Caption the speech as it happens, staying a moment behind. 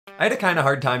I had a kinda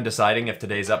hard time deciding if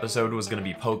today's episode was gonna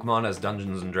be Pokemon as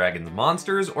Dungeons & Dragons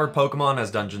monsters or Pokemon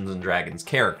as Dungeons & Dragons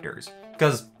characters.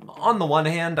 Because on the one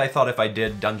hand, I thought if I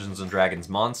did Dungeons & Dragons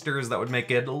monsters, that would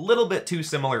make it a little bit too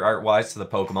similar art-wise to the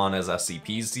Pokemon as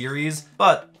SCPs series,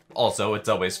 but also it's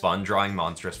always fun drawing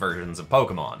monstrous versions of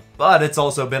Pokemon. But it's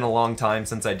also been a long time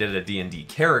since I did a D&D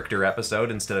character episode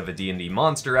instead of a D&D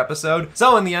monster episode,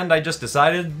 so in the end I just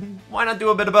decided, why not do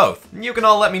a bit of both? You can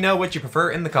all let me know what you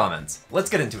prefer in the comments. Let's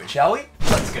get into it, shall we?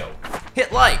 Let's go.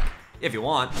 Hit like if you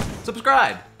want,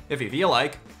 subscribe if you feel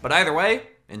like, but either way,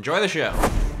 enjoy the show.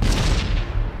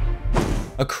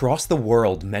 Across the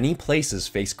world, many places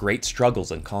face great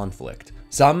struggles and conflict.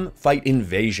 Some fight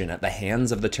invasion at the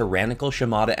hands of the tyrannical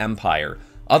Shimada Empire.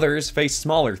 Others face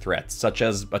smaller threats, such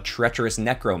as a treacherous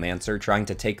necromancer trying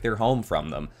to take their home from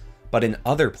them. But in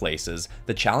other places,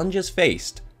 the challenges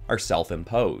faced are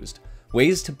self-imposed.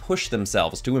 Ways to push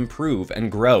themselves to improve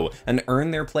and grow and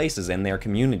earn their places in their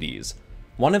communities.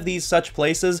 One of these such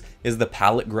places is the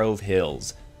Pallet Grove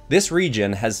Hills. This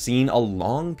region has seen a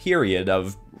long period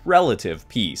of relative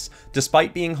peace,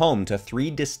 despite being home to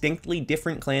 3 distinctly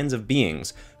different clans of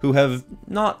beings who have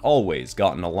not always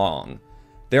gotten along.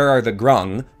 There are the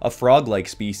Grung, a frog-like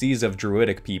species of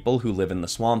druidic people who live in the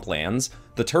swamplands,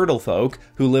 the Turtle Folk,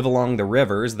 who live along the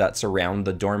rivers that surround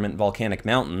the dormant volcanic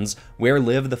mountains, where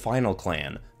live the final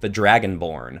clan, the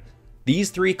Dragonborn.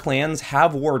 These 3 clans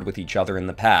have warred with each other in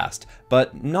the past,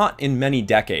 but not in many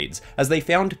decades, as they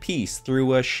found peace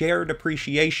through a shared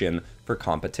appreciation for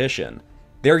competition.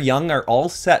 Their young are all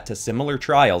set to similar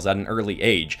trials at an early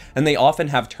age, and they often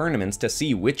have tournaments to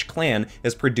see which clan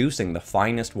is producing the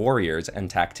finest warriors and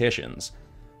tacticians.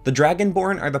 The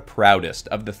Dragonborn are the proudest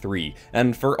of the 3,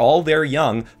 and for all their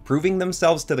young, proving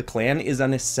themselves to the clan is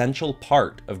an essential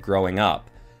part of growing up.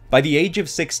 By the age of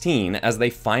 16, as they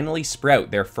finally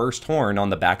sprout their first horn on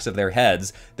the backs of their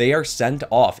heads, they are sent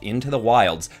off into the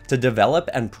wilds to develop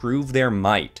and prove their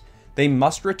might. They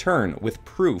must return with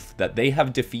proof that they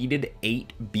have defeated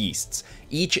 8 beasts,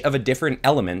 each of a different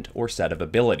element or set of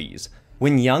abilities.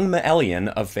 When young M'Eleon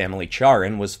of family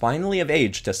Charen was finally of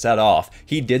age to set off,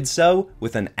 he did so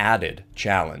with an added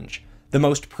challenge. The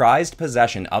most prized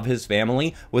possession of his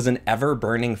family was an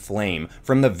ever-burning flame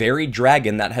from the very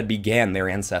dragon that had began their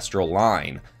ancestral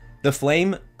line. The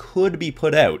flame could be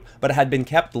put out, but had been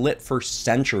kept lit for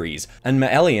centuries, and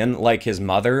M'Eleon, like his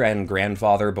mother and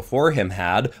grandfather before him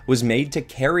had, was made to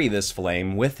carry this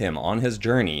flame with him on his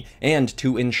journey, and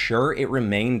to ensure it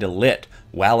remained lit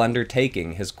while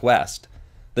undertaking his quest.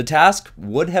 The task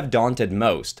would have daunted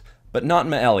most, but not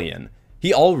M'Eleon.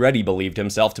 He already believed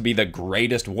himself to be the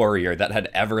greatest warrior that had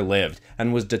ever lived,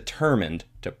 and was determined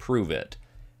to prove it.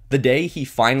 The day he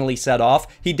finally set off,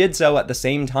 he did so at the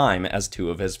same time as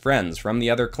 2 of his friends from the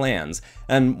other clans,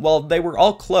 and while they were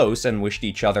all close and wished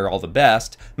each other all the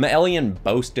best, M'Eleon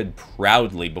boasted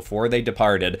proudly before they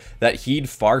departed that he'd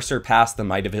far surpass the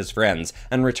might of his friends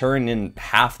and return in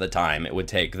half the time it would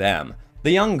take them.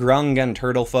 The young Grung and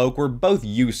Turtle Folk were both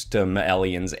used to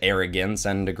M'Eleon's arrogance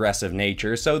and aggressive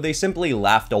nature, so they simply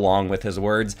laughed along with his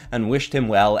words and wished him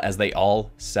well as they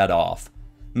all set off.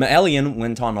 M'Eleon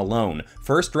went on alone,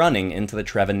 first running into the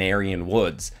Trevenairan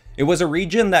woods. It was a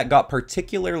region that got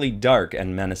particularly dark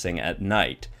and menacing at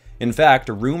night. In fact,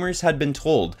 rumors had been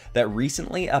told that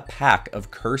recently a pack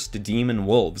of cursed demon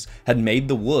wolves had made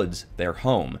the woods their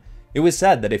home. It was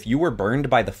said that if you were burned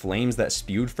by the flames that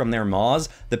spewed from their maws,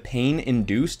 the pain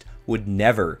induced would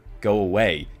never go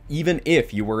away, even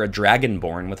if you were a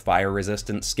Dragonborn with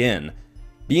fire-resistant skin.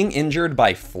 Being injured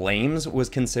by flames was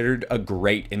considered a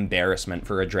great embarrassment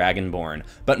for a Dragonborn,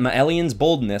 but M'Eleon's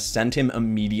boldness sent him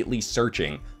immediately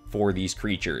searching for these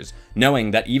creatures,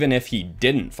 knowing that even if he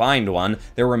didn't find one,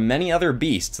 there were many other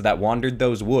beasts that wandered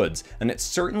those woods, and it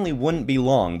certainly wouldn't be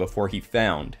long before he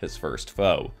found his first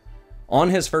foe. On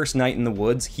his first night in the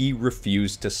woods, he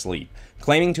refused to sleep,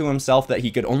 claiming to himself that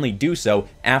he could only do so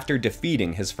after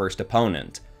defeating his first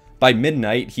opponent. By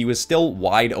midnight, he was still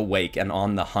wide awake and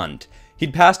on the hunt.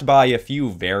 He'd passed by a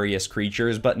few various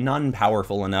creatures, but none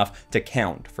powerful enough to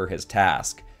count for his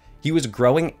task. He was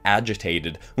growing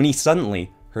agitated when he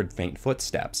suddenly heard faint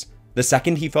footsteps. The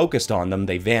second he focused on them,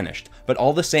 they vanished, but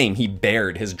all the same, he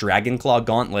bared his Dragonclaw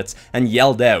gauntlets and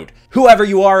yelled out, "Whoever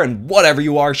you are and whatever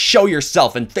you are, show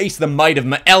yourself and face the might of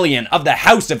M'Eleon of the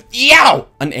House of Yow!"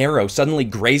 An arrow suddenly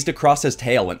grazed across his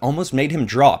tail and almost made him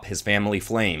drop his family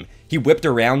flame. He whipped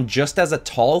around just as a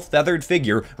tall, feathered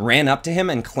figure ran up to him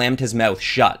and clammed his mouth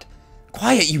shut.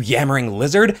 "Quiet, you yammering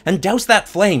lizard, and douse that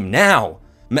flame now!"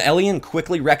 M'Eleon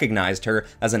quickly recognized her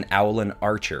as an Owlin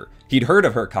Archer. He'd heard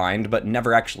of her kind, but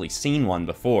never actually seen one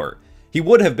before. He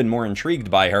would have been more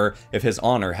intrigued by her if his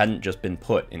honor hadn't just been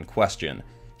put in question.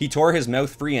 He tore his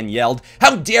mouth free and yelled,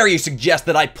 "How dare you suggest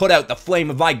that I put out the flame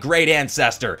of my great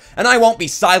ancestor, and I won't be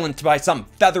silenced by some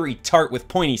feathery tart with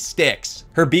pointy sticks."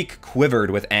 Her beak quivered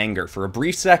with anger for a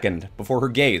brief second before her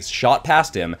gaze shot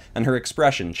past him and her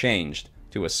expression changed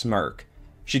to a smirk.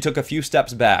 She took a few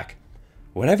steps back.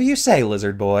 "Whatever you say,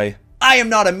 lizard boy." "I am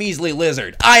not a measly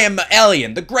lizard. I am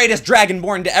M'Eleon, the greatest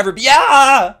Dragonborn to ever be."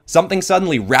 Ah! Something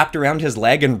suddenly wrapped around his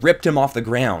leg and ripped him off the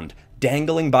ground.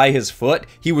 Dangling by his foot,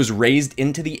 he was raised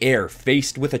into the air,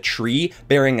 faced with a tree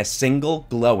bearing a single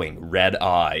glowing red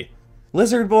eye.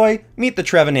 Lizard boy, meet the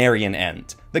Trevenairan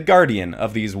Ent, the guardian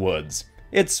of these woods.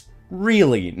 It's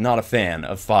really not a fan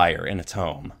of fire in its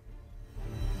home.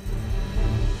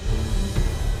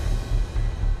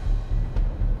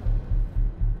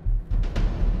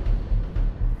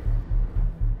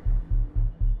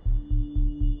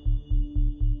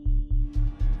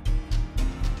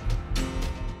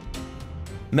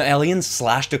 M'Eleon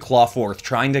slashed a claw forth,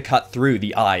 trying to cut through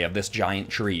the eye of this giant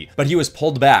tree, but he was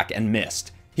pulled back and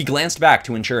missed. He glanced back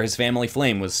to ensure his family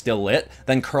flame was still lit,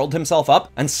 then curled himself up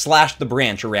and slashed the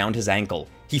branch around his ankle.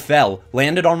 He fell,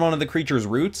 landed on one of the creature's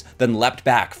roots, then leapt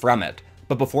back from it.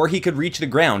 But before he could reach the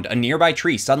ground, a nearby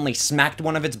tree suddenly smacked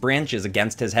one of its branches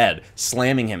against his head,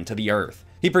 slamming him to the earth.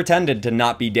 He pretended to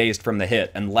not be dazed from the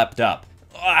hit and leapt up.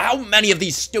 "How many of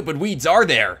these stupid weeds are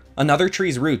there?" Another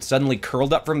tree's roots suddenly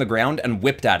curled up from the ground and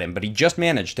whipped at him, but he just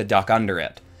managed to duck under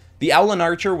it. The Owlin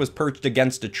Archer was perched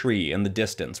against a tree in the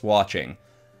distance, watching.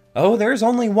 "Oh, there's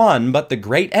only one, but the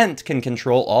Great Ent can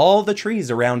control all the trees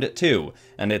around it too,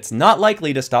 and it's not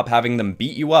likely to stop having them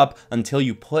beat you up until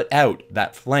you put out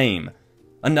that flame."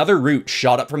 Another root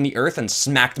shot up from the earth and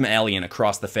smacked M'Eleon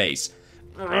across the face.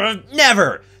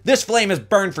 "Never! This flame has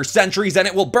burned for centuries, and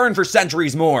it will burn for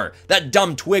centuries more. That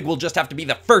dumb twig will just have to be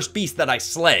the first beast that I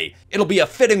slay. It'll be a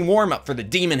fitting warm-up for the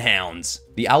demon hounds."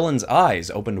 The Owlin's eyes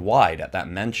opened wide at that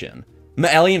mention.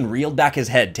 M'Eleon reeled back his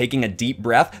head, taking a deep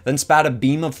breath, then spat a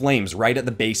beam of flames right at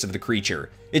the base of the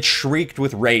creature. It shrieked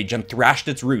with rage and thrashed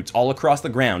its roots all across the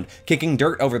ground, kicking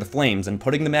dirt over the flames and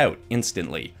putting them out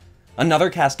instantly. Another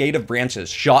cascade of branches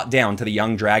shot down to the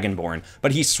young Dragonborn,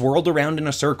 but he swirled around in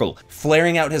a circle,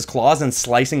 flaring out his claws and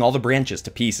slicing all the branches to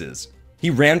pieces. He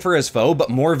ran for his foe, but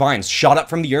more vines shot up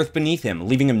from the earth beneath him,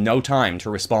 leaving him no time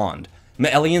to respond.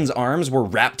 M'Eleon's arms were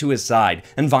wrapped to his side,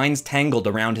 and vines tangled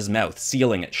around his mouth,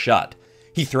 sealing it shut.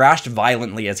 He thrashed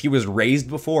violently as he was raised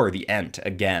before the Ent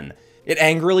again. It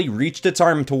angrily reached its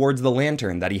arm towards the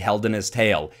lantern that he held in his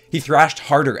tail. He thrashed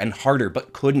harder and harder,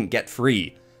 but couldn't get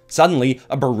free. Suddenly,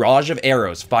 a barrage of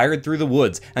arrows fired through the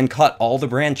woods and cut all the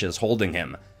branches holding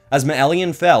him. As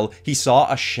M'Eleon fell, he saw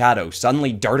a shadow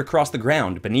suddenly dart across the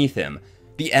ground beneath him.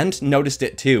 The Ent noticed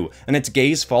it too, and its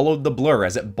gaze followed the blur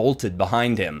as it bolted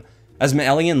behind him. As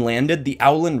M'Eleon landed, the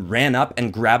Owlin ran up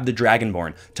and grabbed the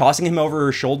Dragonborn, tossing him over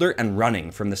her shoulder and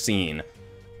running from the scene.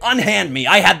 "Unhand me!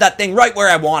 I had that thing right where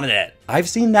I wanted it!" I've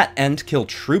seen that Ent kill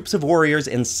troops of warriors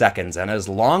in seconds, and as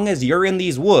long as you're in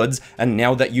these woods, and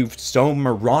now that you've so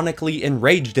moronically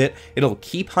enraged it, it'll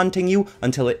keep hunting you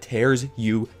until it tears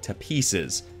you to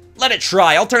pieces. "Let it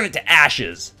try, I'll turn it to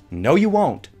ashes!" No, you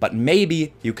won't, but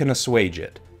maybe you can assuage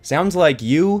it. Sounds like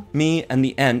you, me, and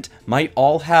the Ent might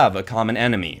all have a common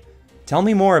enemy. Tell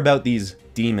me more about these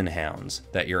demon hounds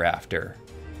that you're after.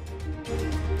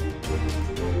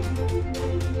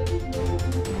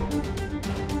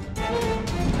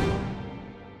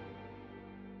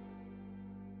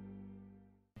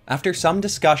 After some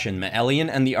discussion, M'Eleon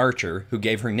and the Archer, who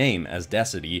gave her name as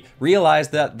Decidy,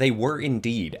 realized that they were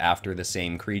indeed after the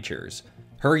same creatures.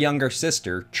 Her younger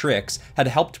sister, Trix, had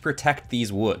helped protect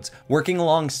these woods, working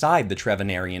alongside the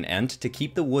Trevenairan Ent to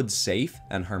keep the woods safe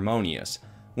and harmonious.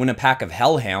 When a pack of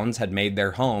Hell Hounds had made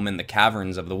their home in the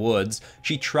caverns of the woods,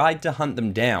 she tried to hunt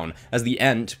them down, as the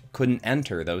Ent couldn't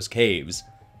enter those caves.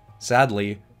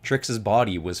 Sadly, Trix's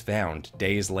body was found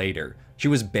days later. She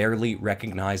was barely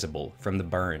recognizable from the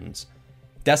burns.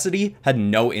 Decidy had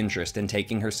no interest in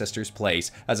taking her sister's place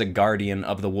as a guardian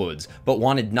of the woods, but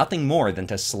wanted nothing more than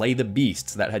to slay the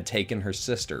beasts that had taken her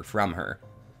sister from her.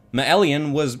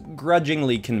 M'Eleon was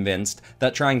grudgingly convinced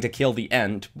that trying to kill the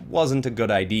Ent wasn't a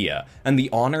good idea, and the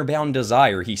honor-bound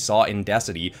desire he saw in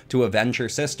Decidy to avenge her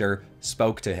sister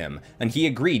spoke to him, and he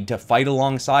agreed to fight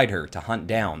alongside her to hunt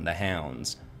down the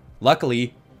hounds.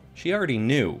 Luckily, she already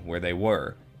knew where they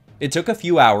were. It took a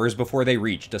few hours before they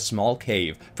reached a small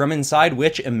cave, from inside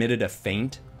which emitted a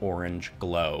faint orange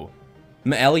glow.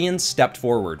 M'Eleon stepped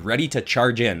forward, ready to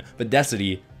charge in, but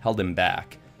Decidy held him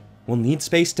back. "We'll need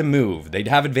space to move. They'd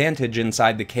have advantage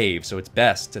inside the cave, so it's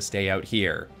best to stay out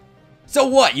here." So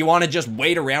what, you want to just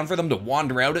wait around for them to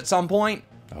wander out at some point?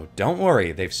 Oh, don't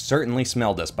worry, they've certainly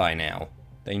smelled us by now.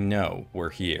 They know we're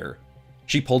here.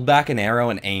 She pulled back an arrow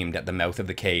and aimed at the mouth of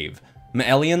the cave.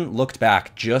 M'Eleon looked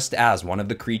back just as one of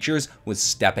the creatures was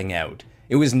stepping out.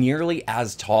 It was nearly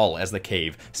as tall as the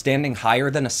cave, standing higher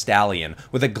than a stallion,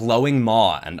 with a glowing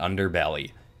maw and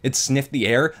underbelly. It sniffed the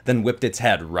air, then whipped its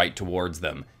head right towards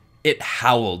them. It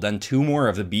howled, and two more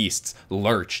of the beasts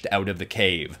lurched out of the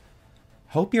cave.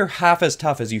 Hope you're half as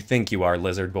tough as you think you are,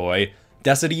 lizard boy.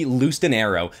 Decidy loosed an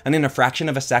arrow, and in a fraction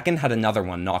of a second had another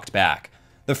one knocked back.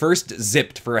 The first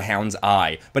zipped for a hound's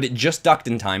eye, but it just ducked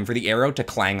in time for the arrow to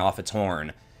clang off its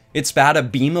horn. It spat a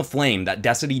beam of flame that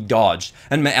Decidy dodged,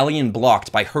 and M'Eleon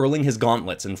blocked by hurling his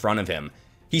gauntlets in front of him.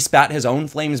 He spat his own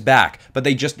flames back, but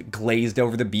they just glazed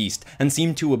over the beast and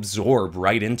seemed to absorb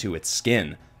right into its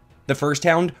skin. The first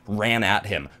hound ran at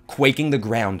him, quaking the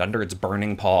ground under its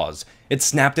burning paws. It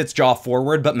snapped its jaw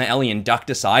forward, but M'Eleon ducked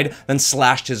aside, then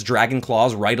slashed his dragon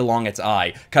claws right along its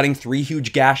eye, cutting 3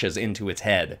 huge gashes into its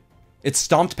head. It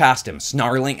stomped past him,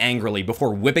 snarling angrily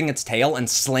before whipping its tail and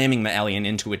slamming M'Eleon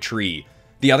into a tree.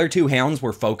 The other 2 hounds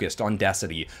were focused on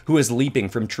Decidy, who was leaping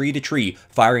from tree to tree,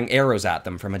 firing arrows at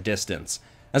them from a distance.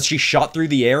 As she shot through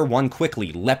the air, one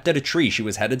quickly leapt at a tree she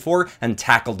was headed for and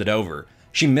tackled it over.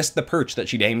 She missed the perch that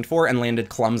she'd aimed for and landed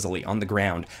clumsily on the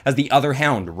ground, as the other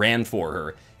hound ran for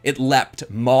her. It leapt,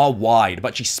 maw wide,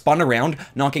 but she spun around,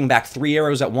 knocking back 3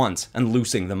 arrows at once and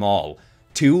loosing them all.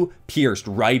 2 pierced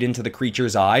right into the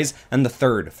creature's eyes, and the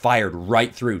third fired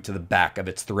right through to the back of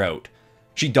its throat.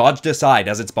 She dodged aside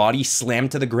as its body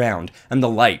slammed to the ground, and the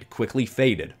light quickly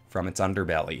faded from its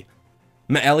underbelly.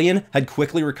 M'Eleon had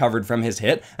quickly recovered from his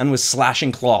hit and was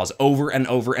slashing claws over and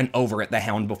over and over at the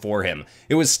hound before him.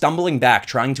 It was stumbling back,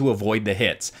 trying to avoid the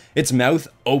hits. Its mouth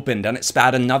opened and it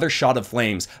spat another shot of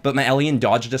flames, but M'Eleon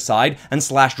dodged aside and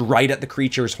slashed right at the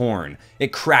creature's horn.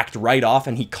 It cracked right off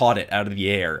and he caught it out of the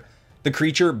air. The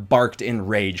creature barked in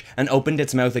rage and opened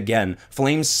its mouth again,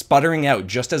 flames sputtering out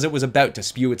just as it was about to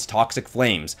spew its toxic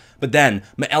flames. But then,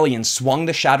 M'Eleon swung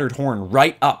the shattered horn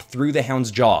right up through the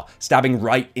hound's jaw, stabbing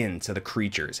right into the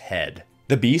creature's head.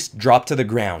 The beast dropped to the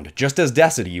ground just as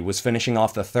Decidy was finishing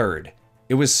off the third.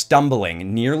 It was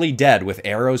stumbling, nearly dead with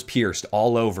arrows pierced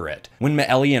all over it, when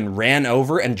M'Eleon ran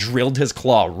over and drilled his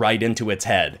claw right into its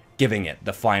head, giving it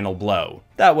the final blow.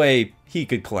 That way, he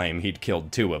could claim he'd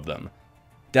killed 2 of them.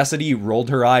 Decidy rolled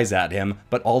her eyes at him,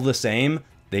 but all the same,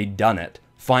 they'd done it,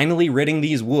 finally ridding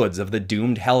these woods of the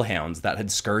doomed Hell Hounds that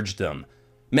had scourged them.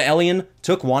 M'Eleon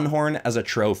took one horn as a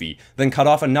trophy, then cut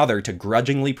off another to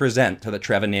grudgingly present to the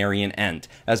Trevenairan Ent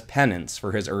as penance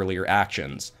for his earlier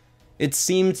actions. It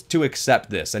seemed to accept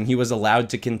this, and he was allowed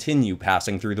to continue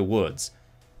passing through the woods.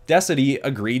 Decidy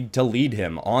agreed to lead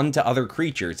him on to other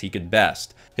creatures he could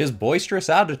best. His boisterous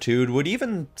attitude would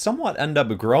even somewhat end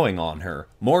up growing on her,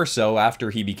 more so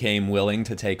after he became willing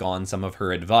to take on some of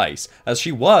her advice, as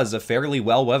she was a fairly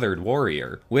well-weathered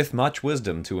warrior, with much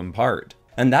wisdom to impart.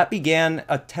 And that began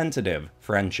a tentative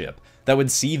friendship that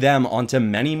would see them onto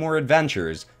many more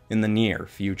adventures in the near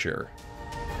future.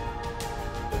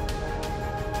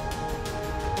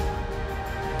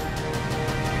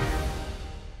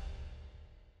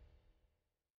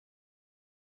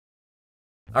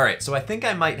 Alright, so I think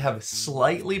I might have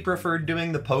slightly preferred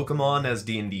doing the Pokemon as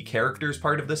D&D characters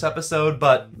part of this episode,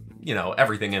 but, you know,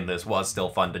 everything in this was still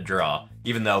fun to draw,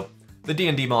 even though the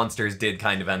D&D monsters did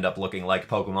kind of end up looking like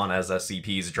Pokemon as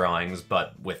SCP's drawings,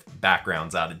 but with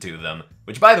backgrounds added to them.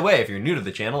 Which, by the way, if you're new to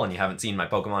the channel and you haven't seen my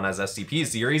Pokemon as SCP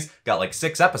series, got like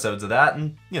 6 episodes of that,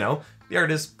 and, you know, the art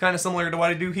is kind of similar to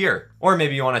what I do here. Or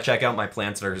maybe you want to check out my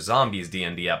Plants vs. Zombies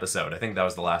D&D episode. I think that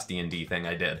was the last D&D thing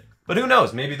I did. But who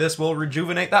knows, maybe this will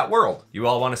rejuvenate that world. You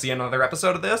all want to see another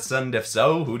episode of this? And if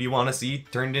so, who do you want to see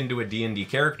turned into a D&D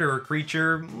character or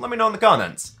creature? Let me know in the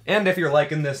comments. And if you're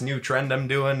liking this new trend I'm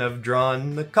doing of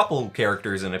drawing a couple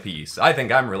characters in a piece, I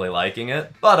think I'm really liking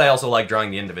it. But I also like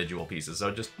drawing the individual pieces,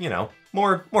 so just, you know,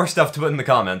 more stuff to put in the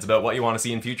comments about what you want to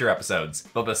see in future episodes.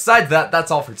 But besides that,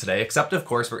 that's all for today, except of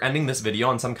course we're ending this video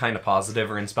on some kind of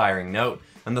positive or inspiring note.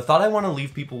 And the thought I want to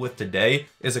leave people with today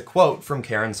is a quote from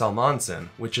Karen Salmonson,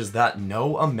 which is that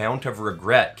no amount of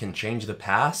regret can change the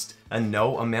past, and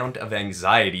no amount of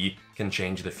anxiety can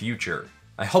change the future.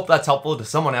 I hope that's helpful to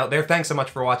someone out there. Thanks so much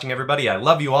for watching, everybody. I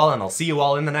love you all, and I'll see you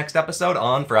all in the next episode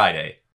on Friday.